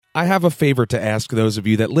I have a favor to ask those of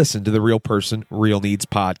you that listen to the Real Person, Real Needs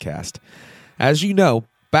podcast. As you know,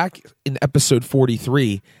 back in episode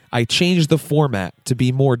 43, I changed the format to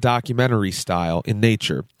be more documentary style in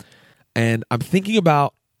nature. And I'm thinking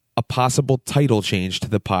about a possible title change to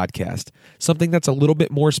the podcast, something that's a little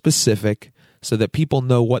bit more specific so that people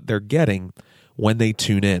know what they're getting when they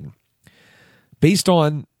tune in. Based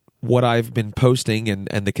on what I've been posting and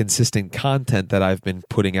the consistent content that I've been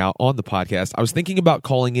putting out on the podcast, I was thinking about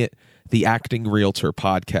calling it the Acting Realtor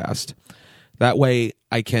Podcast. That way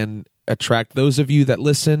I can attract those of you that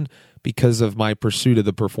listen because of my pursuit of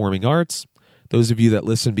the performing arts, those of you that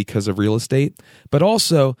listen because of real estate, but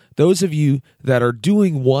also those of you that are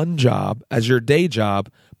doing one job as your day job,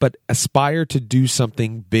 but aspire to do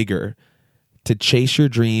something bigger, to chase your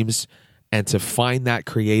dreams and to find that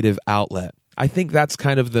creative outlet. I think that's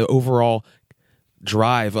kind of the overall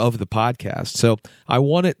drive of the podcast. So I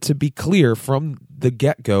want it to be clear from the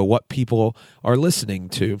get-go what people are listening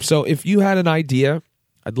to. So if you had an idea,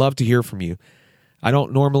 I'd love to hear from you. I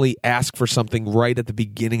don't normally ask for something right at the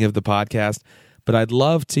beginning of the podcast, but I'd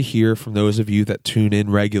love to hear from those of you that tune in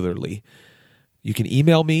regularly. You can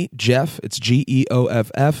email me, Jeff, it's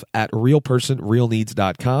Geoff, at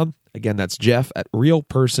realpersonrealneeds.com. Again, that's Jeff at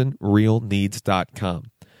realpersonrealneeds.com.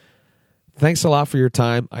 Thanks a lot for your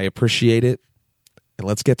time. I appreciate it. And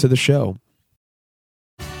let's get to the show.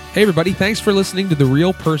 Hey, everybody. Thanks for listening to the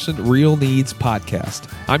Real Person, Real Needs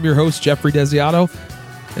podcast. I'm your host, Jeffrey Desiato,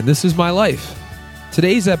 and this is my life.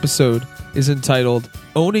 Today's episode is entitled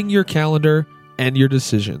Owning Your Calendar and Your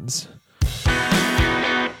Decisions.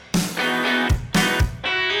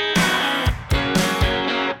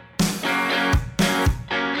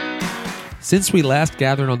 Since we last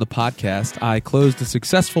gathered on the podcast, I closed a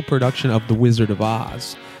successful production of The Wizard of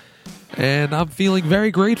Oz, and I'm feeling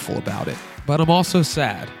very grateful about it, but I'm also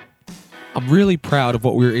sad. I'm really proud of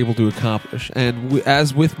what we were able to accomplish, and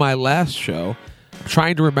as with my last show, I'm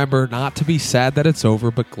trying to remember not to be sad that it's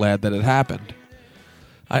over, but glad that it happened.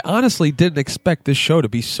 I honestly didn't expect this show to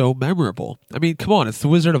be so memorable. I mean, come on, it's The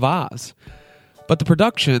Wizard of Oz. But the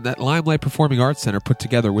production that Limelight Performing Arts Center put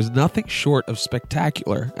together was nothing short of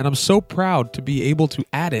spectacular, and I'm so proud to be able to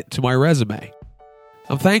add it to my resume.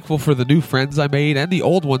 I'm thankful for the new friends I made and the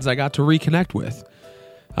old ones I got to reconnect with.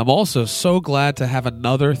 I'm also so glad to have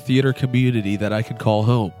another theater community that I can call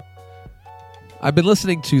home. I've been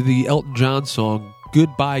listening to the Elton John song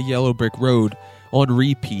Goodbye Yellow Brick Road on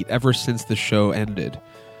repeat ever since the show ended,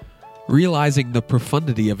 realizing the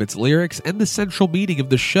profundity of its lyrics and the central meaning of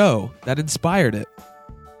the show that inspired it.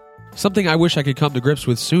 Something I wish I could come to grips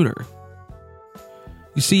with sooner.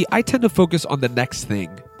 You see, I tend to focus on the next thing,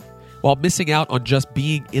 while missing out on just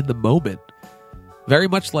being in the moment. Very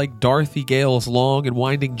much like Dorothy Gale's long and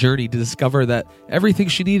winding journey to discover that everything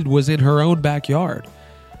she needed was in her own backyard.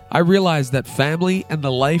 I realized that family and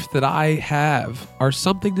the life that I have are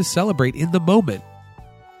something to celebrate in the moment,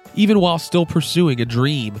 even while still pursuing a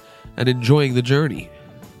dream and enjoying the journey.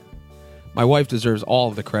 My wife deserves all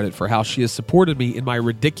of the credit for how she has supported me in my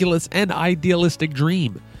ridiculous and idealistic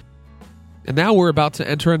dream. And now we're about to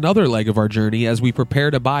enter another leg of our journey as we prepare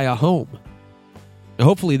to buy a home. Now,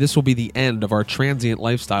 hopefully this will be the end of our transient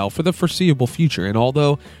lifestyle for the foreseeable future, and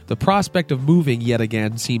although the prospect of moving yet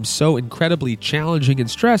again seems so incredibly challenging and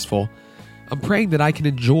stressful, I'm praying that I can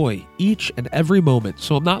enjoy each and every moment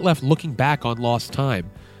so I'm not left looking back on lost time,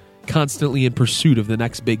 constantly in pursuit of the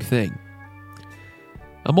next big thing.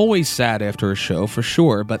 I'm always sad after a show, for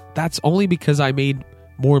sure, but that's only because I made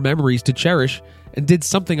more memories to cherish and did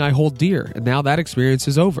something I hold dear, and now that experience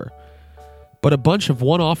is over. But a bunch of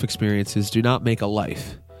one-off experiences do not make a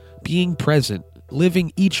life. Being present,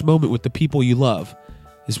 living each moment with the people you love,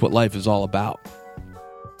 is what life is all about.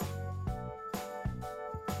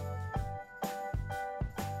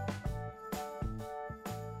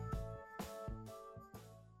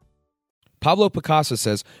 Pablo Picasso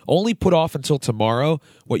says, only put off until tomorrow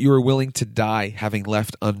what you are willing to die having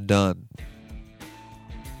left undone.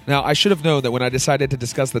 Now, I should have known that when I decided to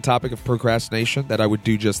discuss the topic of procrastination, that I would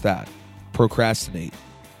do just that, procrastinate.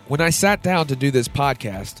 When I sat down to do this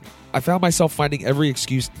podcast, I found myself finding every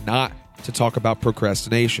excuse not to talk about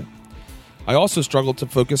procrastination. I also struggled to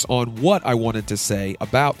focus on what I wanted to say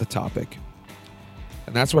about the topic.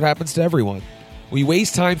 And that's what happens to everyone. We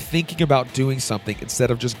waste time thinking about doing something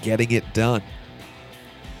instead of just getting it done.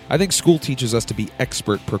 I think school teaches us to be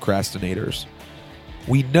expert procrastinators.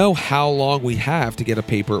 We know how long we have to get a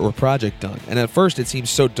paper or project done, and at first it seems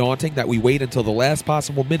so daunting that we wait until the last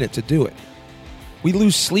possible minute to do it. We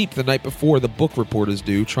lose sleep the night before the book report is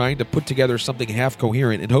due, trying to put together something half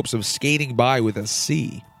coherent in hopes of skating by with a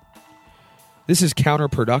C. This is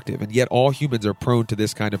counterproductive, and yet all humans are prone to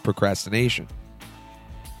this kind of procrastination.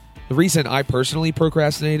 The reason I personally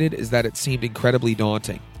procrastinated is that it seemed incredibly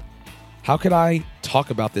daunting. How could I talk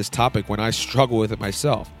about this topic when I struggle with it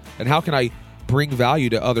myself? And how can I bring value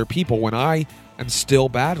to other people when I am still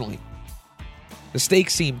battling? The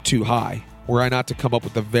stakes seemed too high, were I not to come up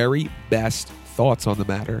with the very best thoughts on the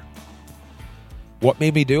matter. What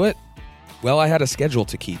made me do it? Well, I had a schedule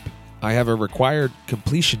to keep. I have a required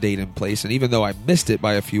completion date in place, and even though I missed it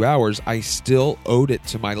by a few hours, I still owed it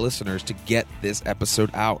to my listeners to get this episode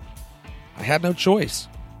out. I had no choice.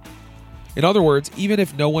 In other words, even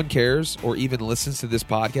if no one cares or even listens to this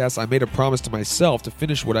podcast, I made a promise to myself to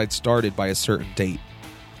finish what I'd started by a certain date.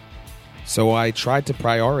 So I tried to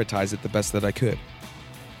prioritize it the best that I could.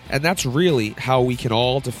 And that's really how we can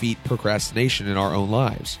all defeat procrastination in our own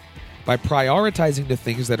lives. By prioritizing the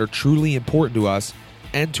things that are truly important to us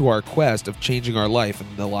and to our quest of changing our life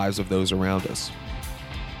and the lives of those around us.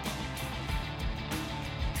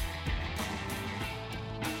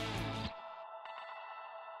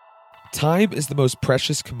 Time is the most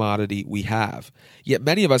precious commodity we have, yet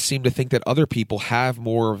many of us seem to think that other people have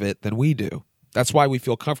more of it than we do. That's why we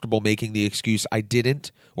feel comfortable making the excuse I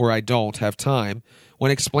didn't or I don't have time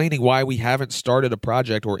when explaining why we haven't started a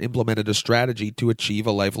project or implemented a strategy to achieve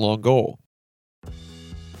a lifelong goal.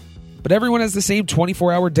 But everyone has the same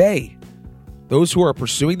 24-hour day. Those who are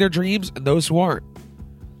pursuing their dreams and those who aren't.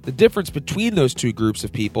 The difference between those two groups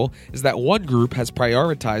of people is that one group has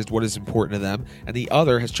prioritized what is important to them and the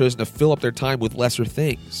other has chosen to fill up their time with lesser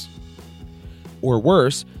things. Or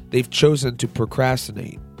worse, they've chosen to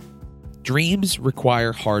procrastinate. Dreams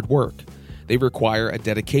require hard work. They require a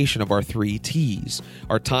dedication of our 3 T's: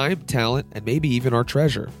 our time, talent, and maybe even our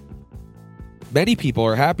treasure. Many people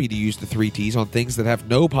are happy to use the 3 T's on things that have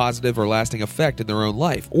no positive or lasting effect in their own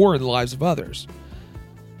life or in the lives of others.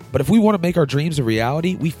 But if we want to make our dreams a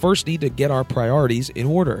reality, we first need to get our priorities in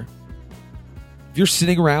order. If you're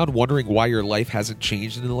sitting around wondering why your life hasn't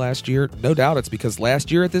changed in the last year, no doubt it's because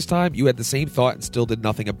last year at this time you had the same thought and still did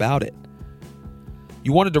nothing about it.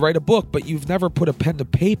 You wanted to write a book, but you've never put a pen to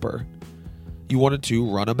paper. You wanted to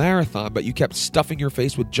run a marathon, but you kept stuffing your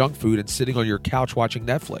face with junk food and sitting on your couch watching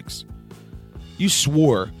Netflix. You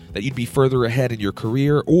swore that you'd be further ahead in your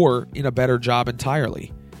career or in a better job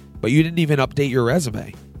entirely, but you didn't even update your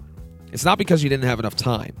resume. It's not because you didn't have enough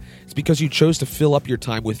time. It's because you chose to fill up your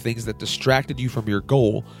time with things that distracted you from your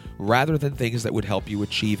goal rather than things that would help you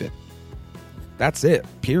achieve it. That's it,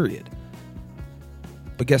 period.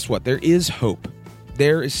 But guess what? There is hope.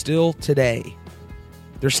 There is still today.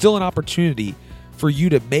 There's still an opportunity for you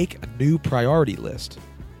to make a new priority list.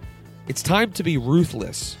 It's time to be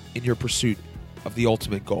ruthless in your pursuit of the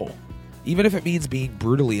ultimate goal, even if it means being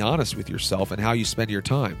brutally honest with yourself and how you spend your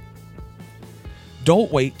time.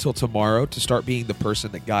 Don't wait till tomorrow to start being the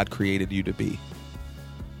person that God created you to be.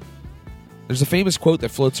 There's a famous quote that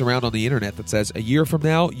floats around on the internet that says, "A year from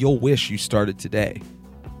now, you'll wish you started today."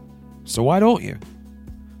 So why don't you?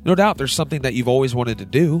 No doubt there's something that you've always wanted to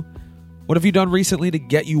do. What have you done recently to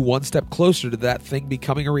get you one step closer to that thing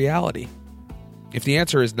becoming a reality? If the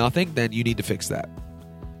answer is nothing, then you need to fix that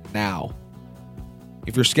now.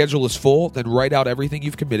 If your schedule is full, then write out everything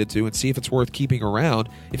you've committed to and see if it's worth keeping around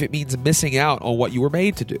if it means missing out on what you were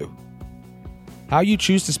made to do. How you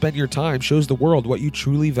choose to spend your time shows the world what you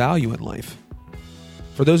truly value in life.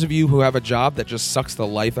 For those of you who have a job that just sucks the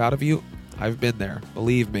life out of you, I've been there,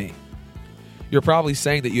 believe me. You're probably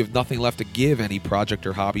saying that you have nothing left to give any project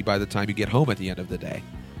or hobby by the time you get home at the end of the day.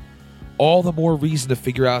 All the more reason to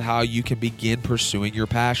figure out how you can begin pursuing your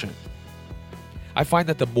passion. I find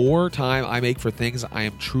that the more time I make for things I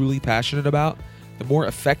am truly passionate about, the more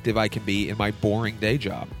effective I can be in my boring day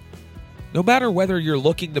job. No matter whether you're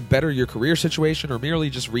looking to better your career situation or merely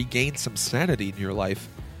just regain some sanity in your life,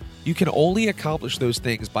 you can only accomplish those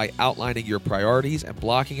things by outlining your priorities and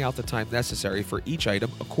blocking out the time necessary for each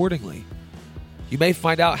item accordingly. You may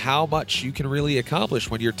find out how much you can really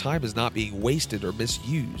accomplish when your time is not being wasted or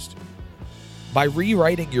misused. By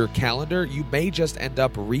rewriting your calendar, you may just end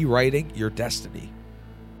up rewriting your destiny.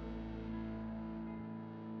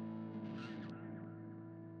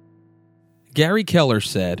 Gary Keller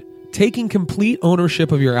said, "Taking complete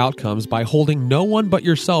ownership of your outcomes by holding no one but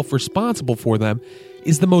yourself responsible for them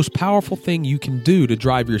is the most powerful thing you can do to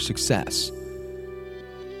drive your success."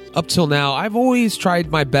 Up till now, I've always tried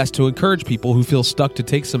my best to encourage people who feel stuck to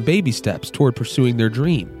take some baby steps toward pursuing their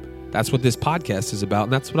dream. That's what this podcast is about,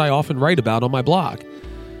 and that's what I often write about on my blog.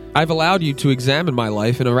 I've allowed you to examine my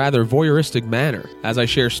life in a rather voyeuristic manner, as I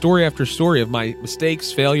share story after story of my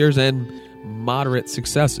mistakes, failures, and moderate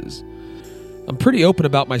successes. I'm pretty open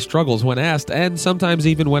about my struggles when asked, and sometimes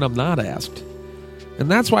even when I'm not asked. And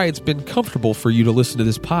that's why it's been comfortable for you to listen to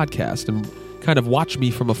this podcast and kind of watch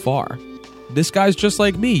me from afar. This guy's just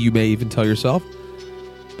like me, you may even tell yourself.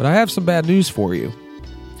 But I have some bad news for you.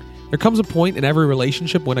 There comes a point in every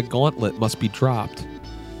relationship when a gauntlet must be dropped.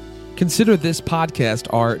 Consider this podcast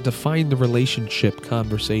our Define the Relationship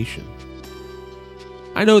conversation.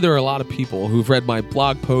 I know there are a lot of people who've read my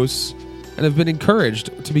blog posts and have been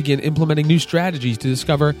encouraged to begin implementing new strategies to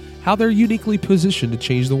discover how they're uniquely positioned to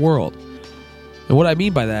change the world. And what I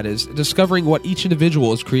mean by that is discovering what each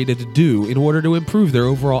individual is created to do in order to improve their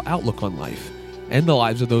overall outlook on life and the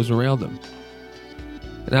lives of those around them.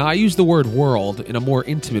 Now, I use the word world in a more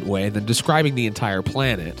intimate way than describing the entire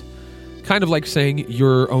planet, kind of like saying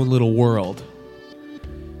your own little world.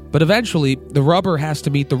 But eventually, the rubber has to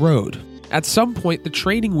meet the road. At some point, the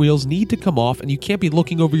training wheels need to come off, and you can't be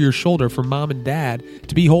looking over your shoulder for mom and dad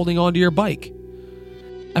to be holding onto your bike.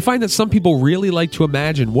 I find that some people really like to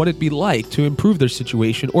imagine what it'd be like to improve their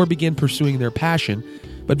situation or begin pursuing their passion,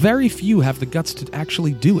 but very few have the guts to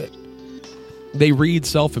actually do it. They read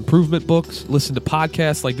self-improvement books, listen to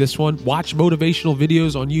podcasts like this one, watch motivational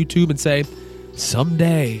videos on YouTube and say,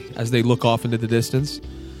 someday, as they look off into the distance.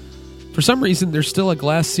 For some reason, there's still a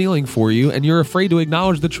glass ceiling for you, and you're afraid to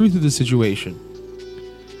acknowledge the truth of the situation.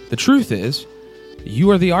 The truth is,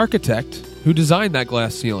 you are the architect who designed that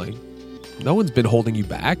glass ceiling. No one's been holding you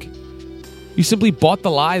back. You simply bought the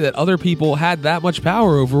lie that other people had that much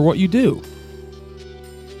power over what you do.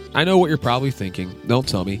 I know what you're probably thinking. Don't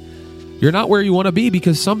tell me. You're not where you want to be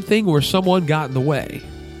because something or someone got in the way.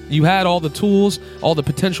 You had all the tools, all the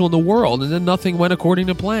potential in the world, and then nothing went according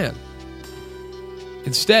to plan.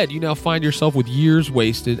 Instead, you now find yourself with years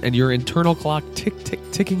wasted and your internal clock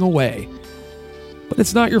ticking away. But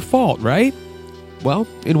it's not your fault, right? Well,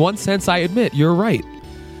 in one sense, I admit you're right.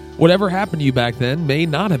 Whatever happened to you back then may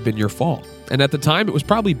not have been your fault. And at the time, it was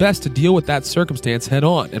probably best to deal with that circumstance head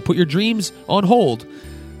on and put your dreams on hold,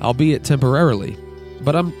 albeit temporarily.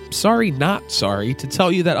 But I'm not sorry to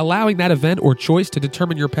tell you that allowing that event or choice to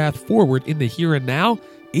determine your path forward in the here and now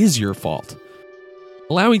is your fault.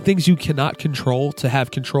 Allowing things you cannot control to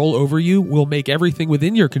have control over you will make everything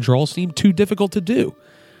within your control seem too difficult to do.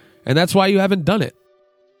 And that's why you haven't done it.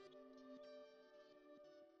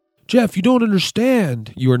 Jeff, you don't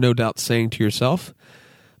understand, you are no doubt saying to yourself,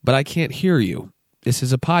 but I can't hear you. This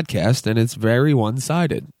is a podcast and it's very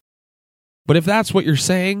one-sided. But if that's what you're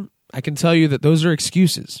saying, I can tell you that those are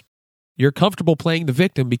excuses. You're comfortable playing the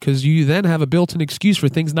victim because you then have a built-in excuse for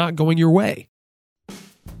things not going your way.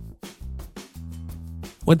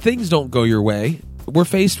 When things don't go your way, we're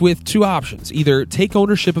faced with two options. Either take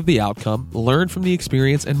ownership of the outcome, learn from the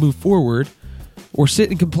experience, and move forward, or sit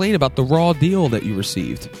and complain about the raw deal that you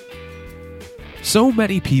received. So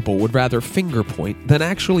many people would rather finger point than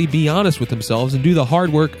actually be honest with themselves and do the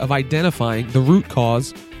hard work of identifying the root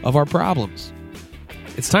cause of our problems.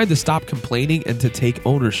 It's time to stop complaining and to take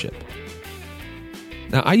ownership.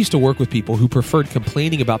 Now, I used to work with people who preferred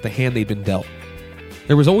complaining about the hand they'd been dealt.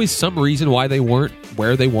 There was always some reason why they weren't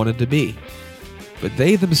where they wanted to be. But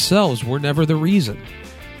they themselves were never the reason.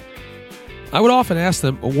 I would often ask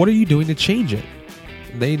them, what are you doing to change it?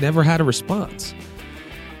 They never had a response.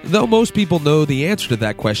 Though most people know the answer to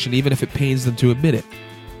that question, even if it pains them to admit it.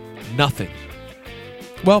 Nothing.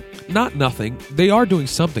 Well, not nothing. They are doing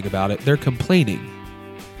something about it. They're complaining.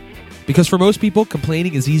 Because for most people,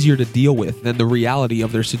 complaining is easier to deal with than the reality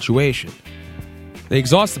of their situation. They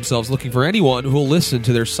exhaust themselves looking for anyone who will listen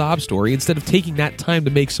to their sob story instead of taking that time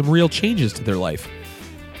to make some real changes to their life.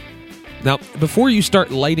 Now, before you start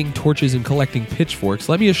lighting torches and collecting pitchforks,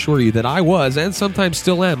 let me assure you that I was, and sometimes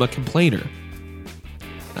still am, a complainer.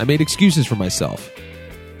 I made excuses for myself.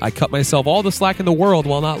 I cut myself all the slack in the world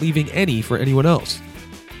while not leaving any for anyone else.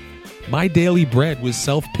 My daily bread was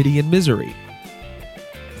self-pity and misery.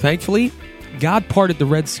 Thankfully, God parted the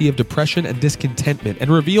Red Sea of depression and discontentment and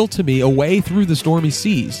revealed to me a way through the stormy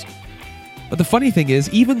seas. But the funny thing is,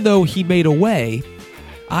 even though He made a way,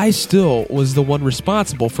 I still was the one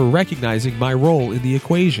responsible for recognizing my role in the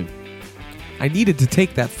equation. I needed to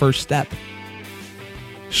take that first step.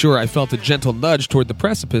 Sure, I felt a gentle nudge toward the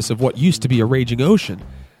precipice of what used to be a raging ocean,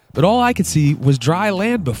 but all I could see was dry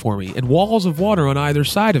land before me and walls of water on either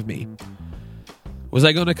side of me. Was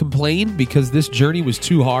I going to complain because this journey was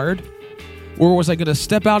too hard? Or was I going to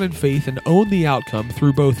step out in faith and own the outcome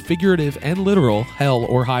through both figurative and literal hell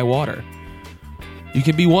or high water? You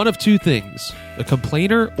can be one of two things, a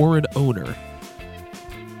complainer or an owner.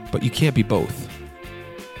 But you can't be both.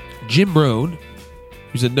 Jim Rohn,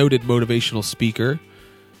 who's a noted motivational speaker,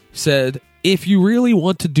 said, if you really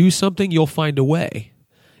want to do something, you'll find a way.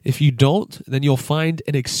 If you don't, then you'll find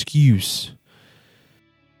an excuse.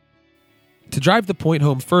 To drive the point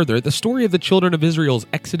home further, the story of the children of Israel's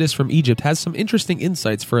exodus from Egypt has some interesting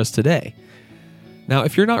insights for us today. Now,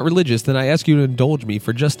 if you're not religious, then I ask you to indulge me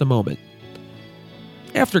for just a moment.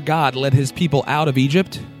 After God led his people out of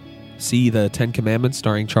Egypt, see the Ten Commandments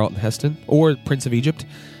starring Charlton Heston, or Prince of Egypt,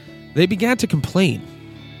 they began to complain.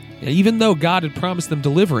 Even though God had promised them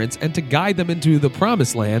deliverance and to guide them into the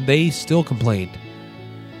promised land, they still complained.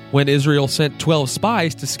 When Israel sent 12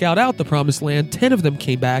 spies to scout out the promised land, 10 of them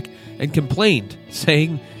came back and complained,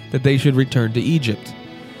 saying that they should return to Egypt.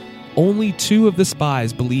 Only 2 of the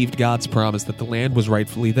spies believed God's promise that the land was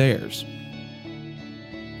rightfully theirs.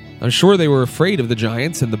 I'm sure they were afraid of the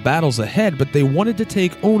giants and the battles ahead, but they wanted to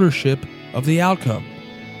take ownership of the outcome.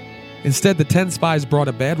 Instead, the 10 spies brought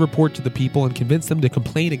a bad report to the people and convinced them to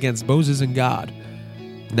complain against Moses and God.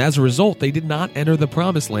 And as a result, they did not enter the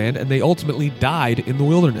promised land, and they ultimately died in the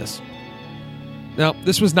wilderness. Now,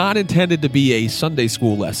 this was not intended to be a Sunday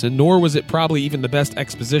school lesson, nor was it probably even the best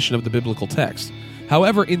exposition of the biblical text.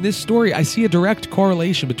 However, in this story, I see a direct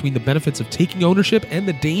correlation between the benefits of taking ownership and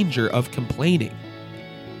the danger of complaining.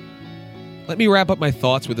 Let me wrap up my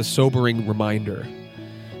thoughts with a sobering reminder.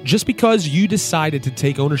 Just because you decided to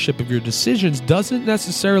take ownership of your decisions doesn't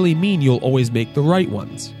necessarily mean you'll always make the right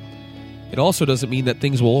ones. It also doesn't mean that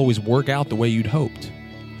things will always work out the way you'd hoped.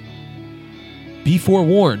 Be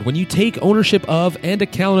forewarned, when you take ownership of and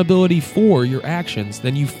accountability for your actions,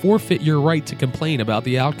 then you forfeit your right to complain about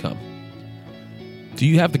the outcome. Do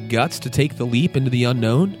you have the guts to take the leap into the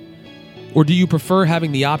unknown? Or do you prefer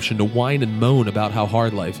having the option to whine and moan about how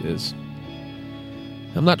hard life is?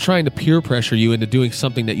 I'm not trying to peer pressure you into doing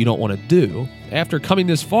something that you don't want to do. After coming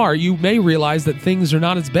this far, you may realize that things are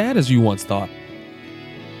not as bad as you once thought.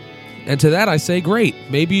 And to that I say, great.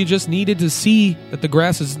 Maybe you just needed to see that the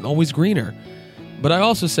grass isn't always greener. But I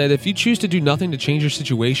also say that if you choose to do nothing to change your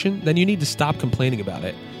situation, then you need to stop complaining about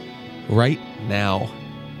it. Right now.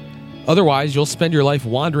 Otherwise, you'll spend your life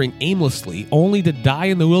wandering aimlessly, only to die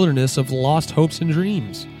in the wilderness of lost hopes and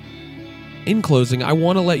dreams. In closing, I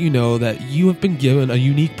want to let you know that you have been given a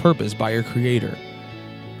unique purpose by your Creator.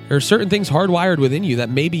 There are certain things hardwired within you that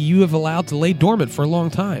maybe you have allowed to lay dormant for a long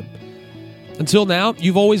time. Until now,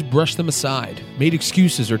 you've always brushed them aside, made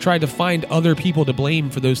excuses, or tried to find other people to blame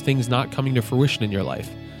for those things not coming to fruition in your life.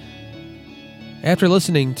 After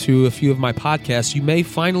listening to a few of my podcasts, you may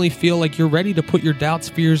finally feel like you're ready to put your doubts,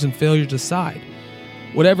 fears, and failures aside.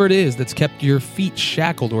 Whatever it is that's kept your feet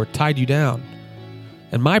shackled or tied you down.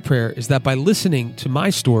 And my prayer is that by listening to my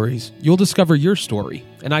stories, you'll discover your story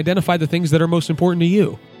and identify the things that are most important to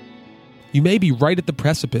you. You may be right at the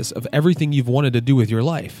precipice of everything you've wanted to do with your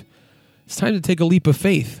life. It's time to take a leap of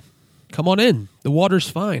faith. Come on in. The water's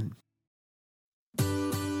fine.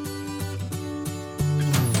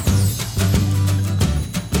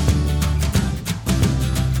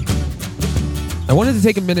 I wanted to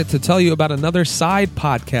take a minute to tell you about another side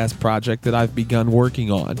podcast project that I've begun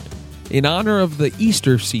working on. In honor of the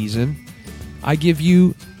Easter season, I give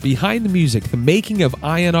you Behind the Music, the Making of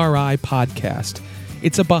INRI podcast.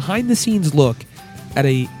 It's a behind-the-scenes look at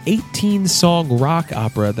a 18-song rock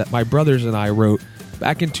opera that my brothers and I wrote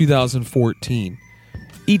back in 2014.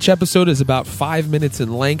 Each episode is about 5 minutes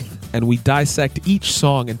in length, and we dissect each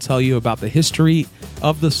song and tell you about the history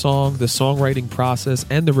of the song, the songwriting process,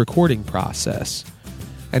 and the recording process.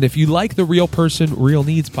 And if you like the Real Person, Real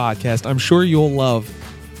Needs podcast, I'm sure you'll love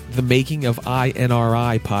the Making of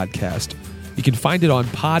INRI podcast. You can find it on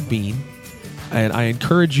Podbean, and I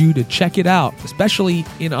encourage you to check it out, especially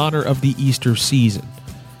in honor of the Easter season.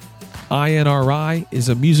 INRI is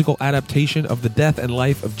a musical adaptation of the death and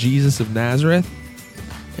life of Jesus of Nazareth,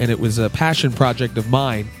 and it was a passion project of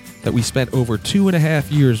mine that we spent over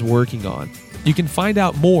 2.5 years working on. You can find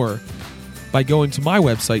out more by going to my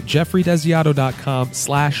website,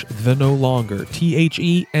 jeffreydesiato.com/thenolonger,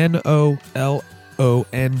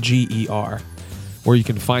 TheNolonger, or you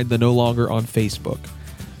can find The No Longer on Facebook.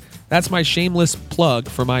 That's my shameless plug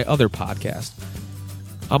for my other podcast.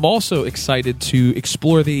 I'm also excited to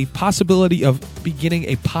explore the possibility of beginning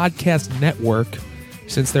a podcast network,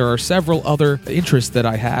 since there are several other interests that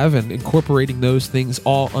I have, and incorporating those things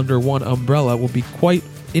all under one umbrella will be quite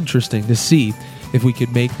interesting to see if we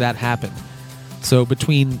could make that happen. So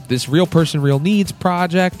between this Real Person, Real Needs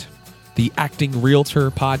project, the Acting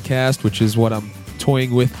Realtor podcast, which is what I'm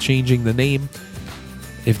toying with changing the name,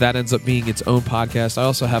 if that ends up being its own podcast. I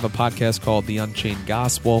also have a podcast called The Unchained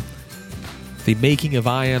Gospel, the Making of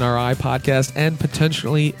INRI podcast, and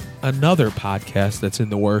potentially another podcast that's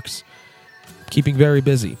in the works. Keeping very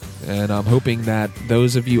busy, and I'm hoping that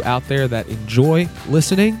those of you out there that enjoy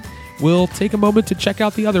listening will take a moment to check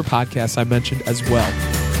out the other podcasts I mentioned as well.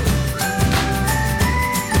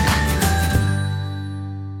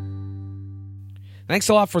 Thanks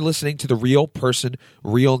a lot for listening to the Real Person,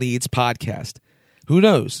 Real Needs podcast. Who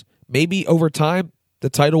knows? Maybe over time, the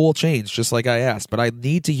title will change, just like I asked, but I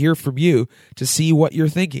need to hear from you to see what you're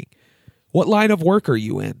thinking. What line of work are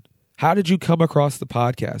you in? How did you come across the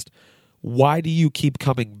podcast? Why do you keep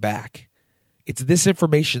coming back? It's this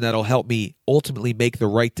information that'll help me ultimately make the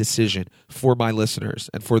right decision for my listeners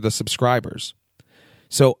and for the subscribers.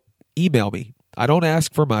 So email me. I don't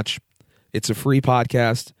ask for much. It's a free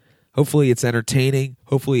podcast. Hopefully it's entertaining.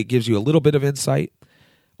 Hopefully it gives you a little bit of insight.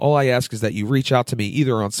 All I ask is that you reach out to me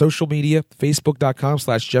either on social media,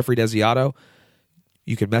 facebook.com/Jeffrey Desiato.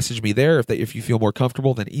 You can message me there if you feel more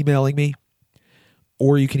comfortable than emailing me.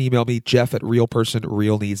 Or you can email me,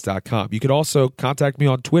 jeff@realpersonrealneeds.com. You could also contact me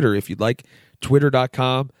on Twitter if you'd like,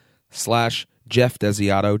 twitter.com/Jeff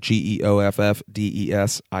Desiato,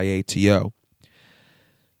 GEOFFDESIATO.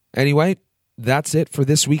 Anyway, that's it for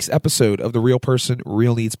this week's episode of the Real Person,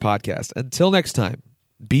 Real Needs podcast. Until next time,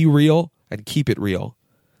 be real and keep it real.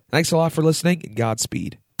 Thanks a lot for listening, and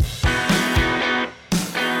Godspeed.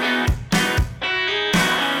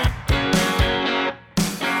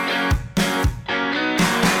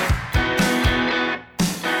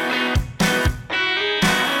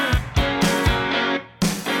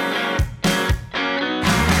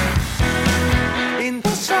 In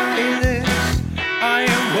the silence